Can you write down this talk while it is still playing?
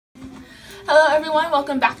Hello everyone,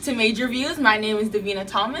 welcome back to Major Views. My name is Davina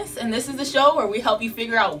Thomas, and this is the show where we help you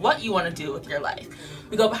figure out what you want to do with your life.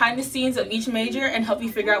 We go behind the scenes of each major and help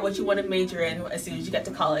you figure out what you want to major in as soon as you get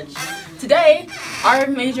to college. Today, our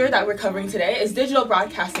major that we're covering today is Digital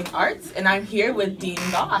Broadcasting Arts, and I'm here with Dean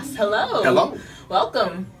Goss. Hello. Hello.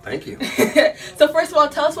 Welcome. Thank you. So first of all,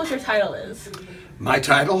 tell us what your title is. My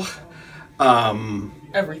title?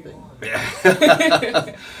 Everything.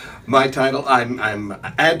 My title, I'm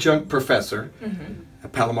adjunct professor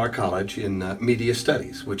at Palomar College in Media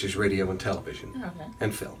Studies, which is radio and television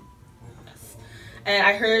and film. Yes.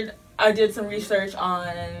 And I did some research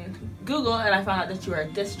on Google, and I found out that you are a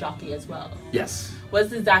disc jockey as well. Yes.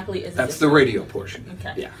 What exactly is That's the radio portion.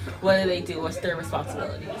 Okay. Yeah. What do they do? What's their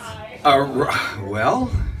responsibilities?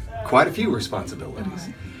 Well, quite a few responsibilities.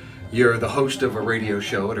 You're the host of a radio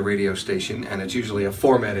show at a radio station, and it's usually a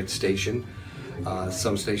formatted station.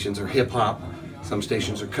 Some stations are hip-hop, some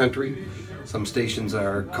stations are country, some stations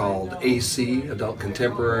are called AC, adult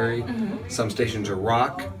contemporary, some stations are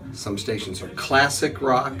rock, some stations are classic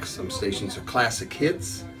rock, some stations are classic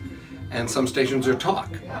hits, and some stations are talk.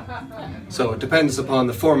 So it depends upon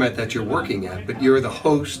the format that you're working at, but you're the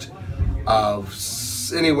host of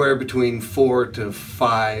anywhere between 4 to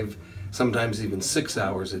 5, sometimes even 6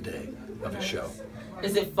 hours a day of a show.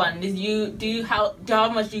 Is it fun? How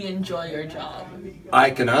much do you enjoy your job? I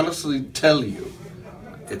can honestly tell you,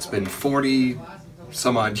 it's been 40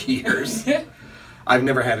 some odd years. I've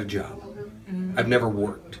never had a job. I've never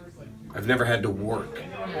worked. I've never had to work.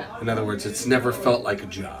 Yeah. In other words, it's never felt like a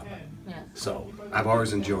job. Yeah. So I've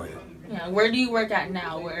always enjoyed it. Yeah. Where do you work at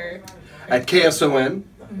now? At KSON,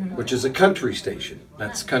 which is a country station.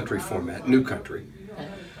 That's country format, new country.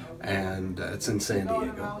 And it's in San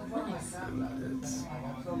Diego. Nice. And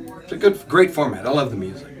it's a great format. I love the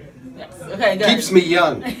music. Yes. Okay. Good. Keeps me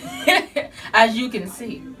young. As you can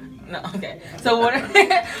see. No. Okay. So what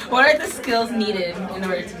are the skills needed in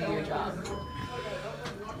order to do your job?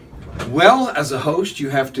 Well, as a host,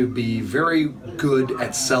 you have to be very good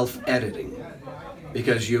at self-editing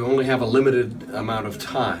because you only have a limited amount of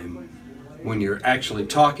time when you're actually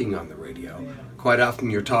talking on the radio. Quite often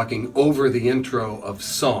you're talking over the intro of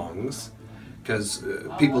songs because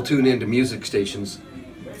people tune into music stations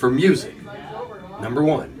for music, number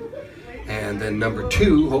one. And then number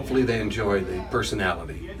two, hopefully they enjoy the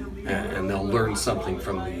personality and they'll learn something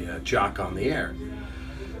from the jock on the air.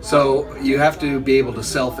 So you have to be able to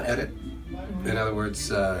self-edit. In other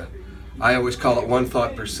words, I always call it one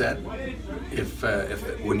thought per set. If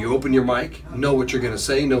when you open your mic, know what you're going to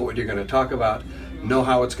say, know what you're going to talk about, know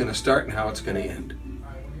how it's going to start and how it's going to end.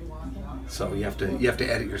 So you have to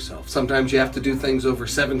edit yourself. Sometimes you have to do things over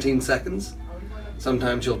 17 seconds.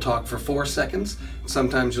 Sometimes you'll talk for 4 seconds.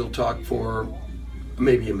 Sometimes you'll talk for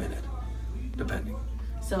maybe a minute, depending.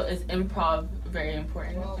 So is improv very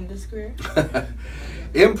important in this career?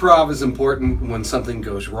 Improv is important when something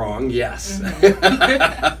goes wrong, yes.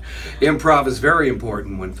 Improv is very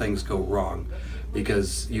important when things go wrong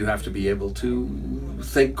because you have to be able to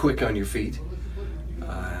think quick on your feet.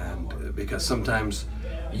 And because sometimes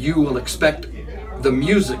you will expect the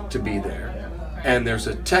music to be there and there's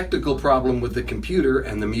a technical problem with the computer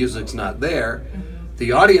and the music's not there.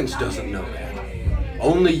 The audience doesn't know that.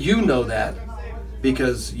 Only you know that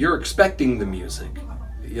because you're expecting the music,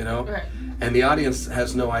 you know? Right. And the audience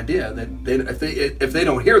has no idea that if they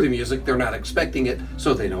don't hear the music, they're not expecting it,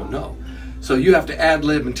 so they don't know. So you have to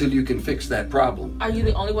ad-lib until you can fix that problem. Are you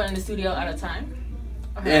the only one in the studio at a time?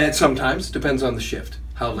 And it sometimes depends on the shift,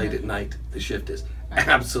 how late at night the shift is.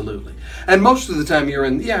 Absolutely. And most of the time you're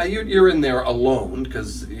in there alone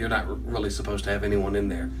because you're not really supposed to have anyone in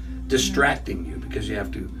there distracting you because you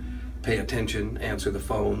have to pay attention, answer the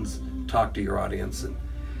phones, talk to your audience,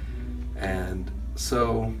 and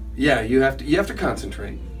so yeah, you have to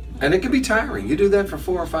concentrate, and it can be tiring. You do that for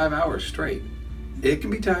 4 or 5 hours straight. It can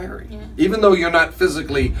be tiring, even though you're not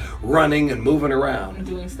physically running and moving around.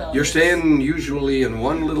 Doing stuff. You're staying usually in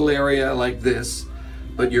one little area like this,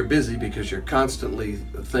 but you're busy because you're constantly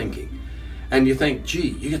thinking, and you think, gee,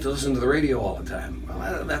 you get to listen to the radio all the time.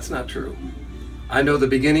 Well, that's not true. I know the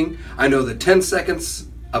beginning. I know the 10 seconds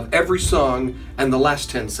of every song and the last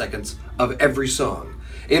 10 seconds of every song.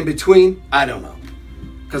 In between, I don't know.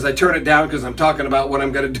 Because I turn it down because I'm talking about what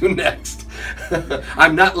I'm going to do next.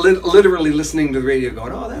 I'm not literally listening to the radio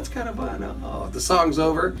going, oh, that's kind of fun. Oh, the song's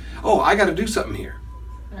over. Oh, I got to do something here.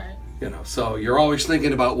 Right. You know, so you're always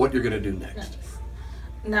thinking about what you're going to do next. Nice.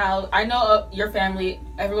 Now, I know your family,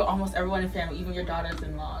 almost everyone in family, even your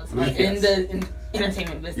daughters-in-laws, are in the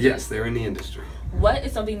entertainment business. Yes, they're in the industry. What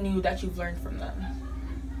is something new that you've learned from them?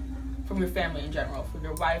 From your family in general, from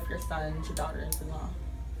your wife, your sons, your daughters-in-law?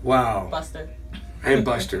 Wow. Buster. And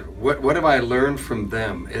Buster. What have I learned from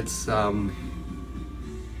them? It's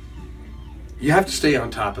you have to stay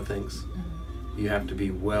on top of things. You have to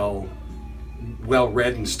be well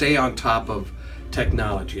read and stay on top of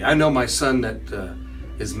technology. I know my son that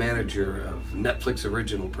is manager of Netflix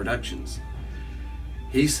original productions.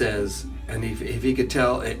 He says, and if he could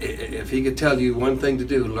tell you one thing to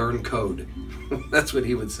do, learn code. That's what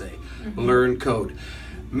he would say. Learn code.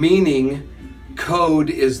 Meaning,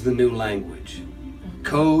 code is the new language.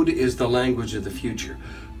 Code is the language of the future.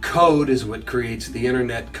 Code is what creates the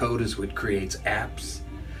internet. Code is what creates apps.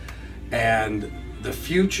 And the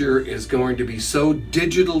future is going to be so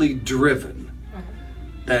digitally driven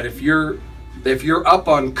that if you're up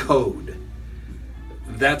on code,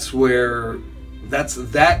 that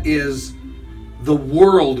is the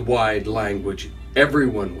worldwide language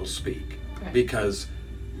everyone will speak, because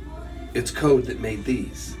it's code that made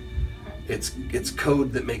these. It's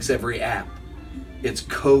code that makes every app. It's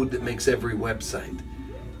code that makes every website.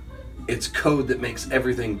 It's code that makes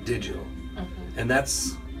everything digital. And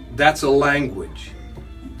that's a language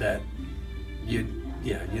that you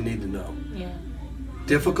need to know. Yeah.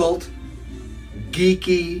 Difficult,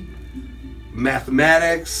 geeky,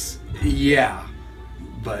 mathematics, yeah,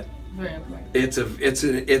 but Very important. it's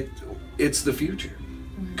the future.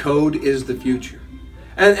 Code is the future,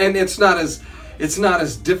 and it's not as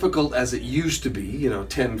difficult as it used to be,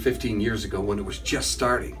 10, 15 years ago when it was just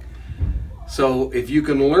starting. So if you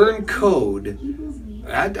can learn code,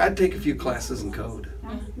 I'd take a few classes in code,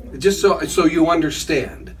 just so you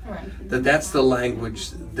understand that that's the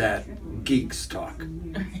language that geeks talk.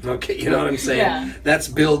 Okay, you know what I'm saying? Yeah. That's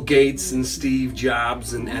Bill Gates and Steve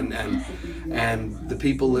Jobs and the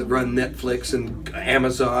people that run Netflix and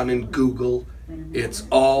Amazon and Google. It's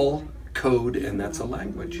all code, and that's a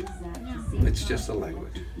language. It's just a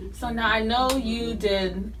language. So now I know you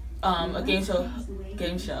did a game show.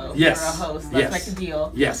 Yes. You're a host. Yes. Let's make a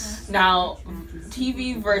deal. Yes. Now,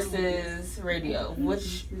 TV versus radio,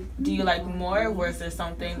 which do you like more? Was there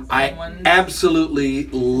something? I absolutely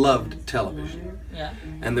loved television. Yeah.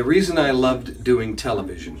 And the reason I loved doing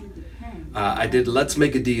television, I did Let's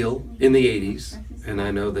Make a Deal in the 80s, and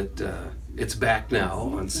I know that it's back now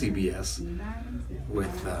on CBS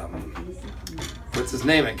with, what's his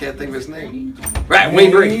name? I can't think of his name. Right,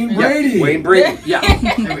 Wayne Brady. Yeah, Wayne Brady, yeah.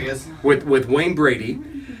 There he is. With Wayne Brady.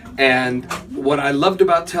 And what I loved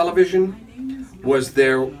about television was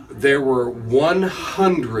there were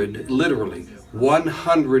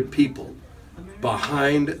 100 people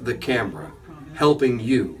behind the camera helping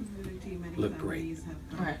you look great.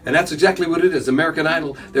 Right. And that's exactly what it is. American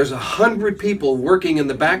Idol, there's 100 people working in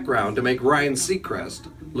the background to make Ryan Seacrest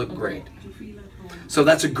look great. So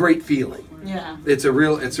that's a great feeling. Yeah. It's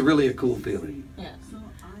really a cool feeling. Yeah.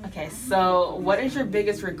 Okay, so what is your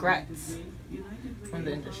biggest regrets from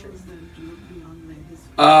the industry?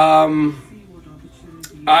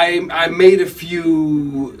 I made a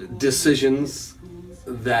few decisions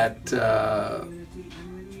that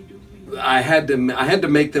I had to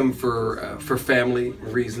make them for family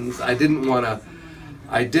reasons. I didn't want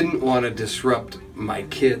to disrupt my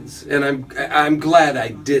kids, and I'm glad I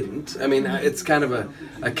didn't. I mean, it's kind of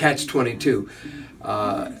a catch-22.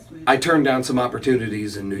 I turned down some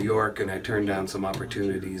opportunities in New York, and I turned down some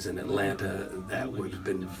opportunities in Atlanta that would have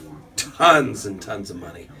been tons and tons of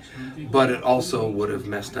money, but it also would have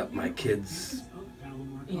messed up my kids.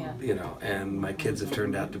 Yeah. And my kids have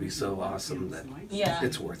turned out to be so awesome that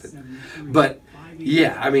it's worth it. But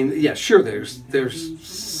sure, there's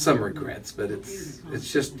some regrets, but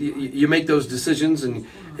it's just you make those decisions and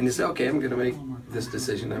you say, okay, I'm going to make this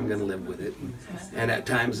decision, I'm going to live with it, and at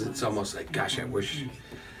times it's almost like, gosh,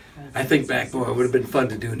 I think back, boy, it would have been fun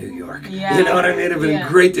to do New York. Yeah. You know what I mean? It would have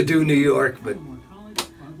been great to do New York, but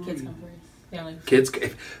Kids come first. Family.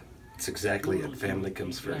 It's exactly it. Family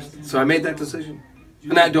comes first. So I made that decision.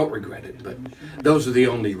 And I don't regret it, but those are the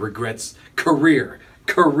only regrets. Career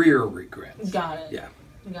regrets. Got it. Yeah.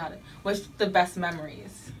 Got it. What's the best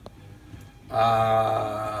memories?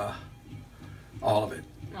 All of it.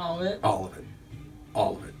 All of it? All of it.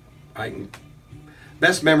 All of it.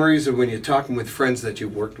 Best memories are when you're talking with friends that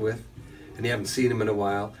you've worked with and you haven't seen them in a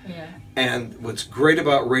while. Yeah. And what's great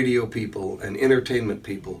about radio people and entertainment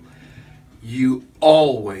people, you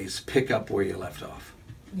always pick up where you left off.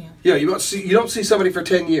 Yeah. You don't see somebody for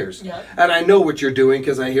 10 years. Yep. And I know what you're doing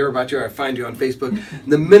because I hear about you, or I find you on Facebook.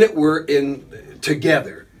 The minute we're in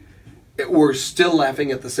together, we're still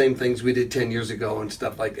laughing at the same things we did 10 years ago and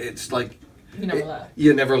stuff like it's like you never left.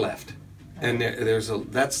 You never left. And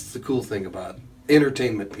that's the cool thing about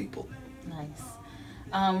entertainment people. Nice.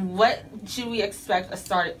 What should we expect a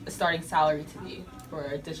starting salary to be? for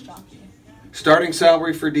a disc jockey? Starting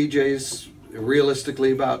salary for DJs,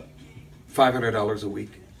 realistically, about $500 a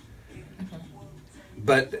week. Okay.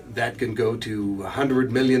 But that can go to $100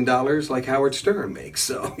 million like Howard Stern makes.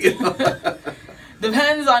 So, you know.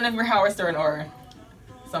 Depends on if you're Howard Stern or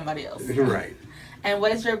somebody else. Right. And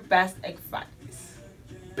what is your best advice?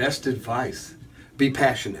 Best advice. Be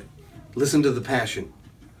passionate. Listen to the passion.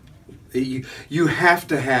 You have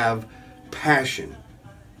to have passion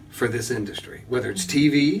for this industry. Whether it's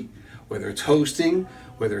TV, whether it's hosting,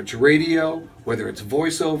 whether it's radio, whether it's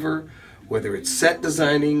voiceover, whether it's set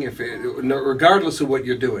designing, regardless of what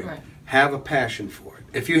you're doing, right. Have a passion for it.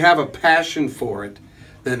 If you have a passion for it,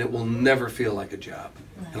 then it will never feel like a job.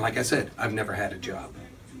 Right. And like I said, I've never had a job.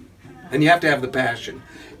 And you have to have the passion,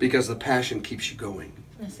 because the passion keeps you going.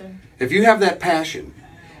 Yes, sir. If you have that passion,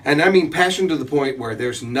 and I mean passion to the point where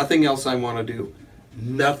there's nothing else I want to do,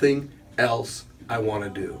 nothing else I want to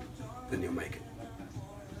do, then you'll make it.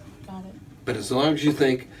 Got it. But as long as you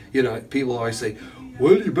think, you know, people always say,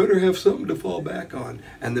 well, you better have something to fall back on.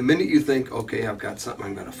 And the minute you think, okay, I've got something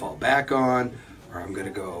I'm going to fall back on, or I'm going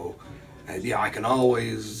to go, I can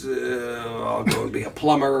always, I'll go and be a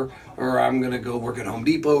plumber, or I'm going to go work at Home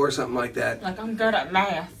Depot or something like that. Like, I'm good at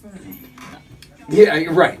math. Yeah,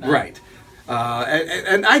 right.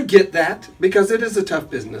 And I get that, because it is a tough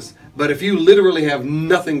business. But if you literally have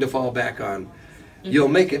nothing to fall back on, you'll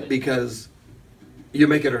make it, because you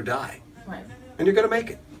make it or die. Right. And you're going to make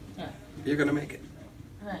it. Yeah. You're going to make it.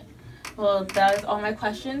 Right. Well, that is all my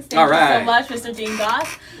questions. Thank you so much, Mr. Dean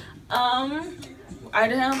Goss. I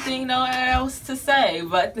don't think no one else to say,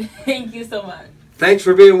 but thank you so much. Thanks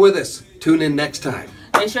for being with us. Tune in next time.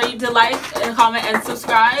 Make sure you like, and comment, and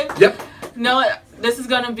subscribe. Yep. No, this is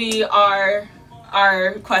going to be our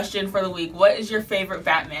question for the week. What is your favorite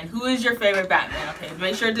Batman? Who is your favorite Batman? Okay,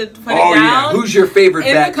 make sure to put it down. Yeah. Who's your favorite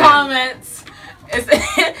in Batman? the comments.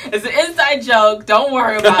 It's an inside joke. Don't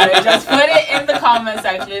worry about it. Just put it in the comment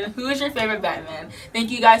section. Who is your favorite Batman?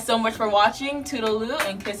 Thank you guys so much for watching. Toodaloo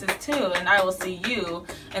and kisses too. And I will see you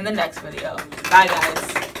in the next video. Bye,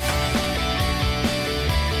 guys.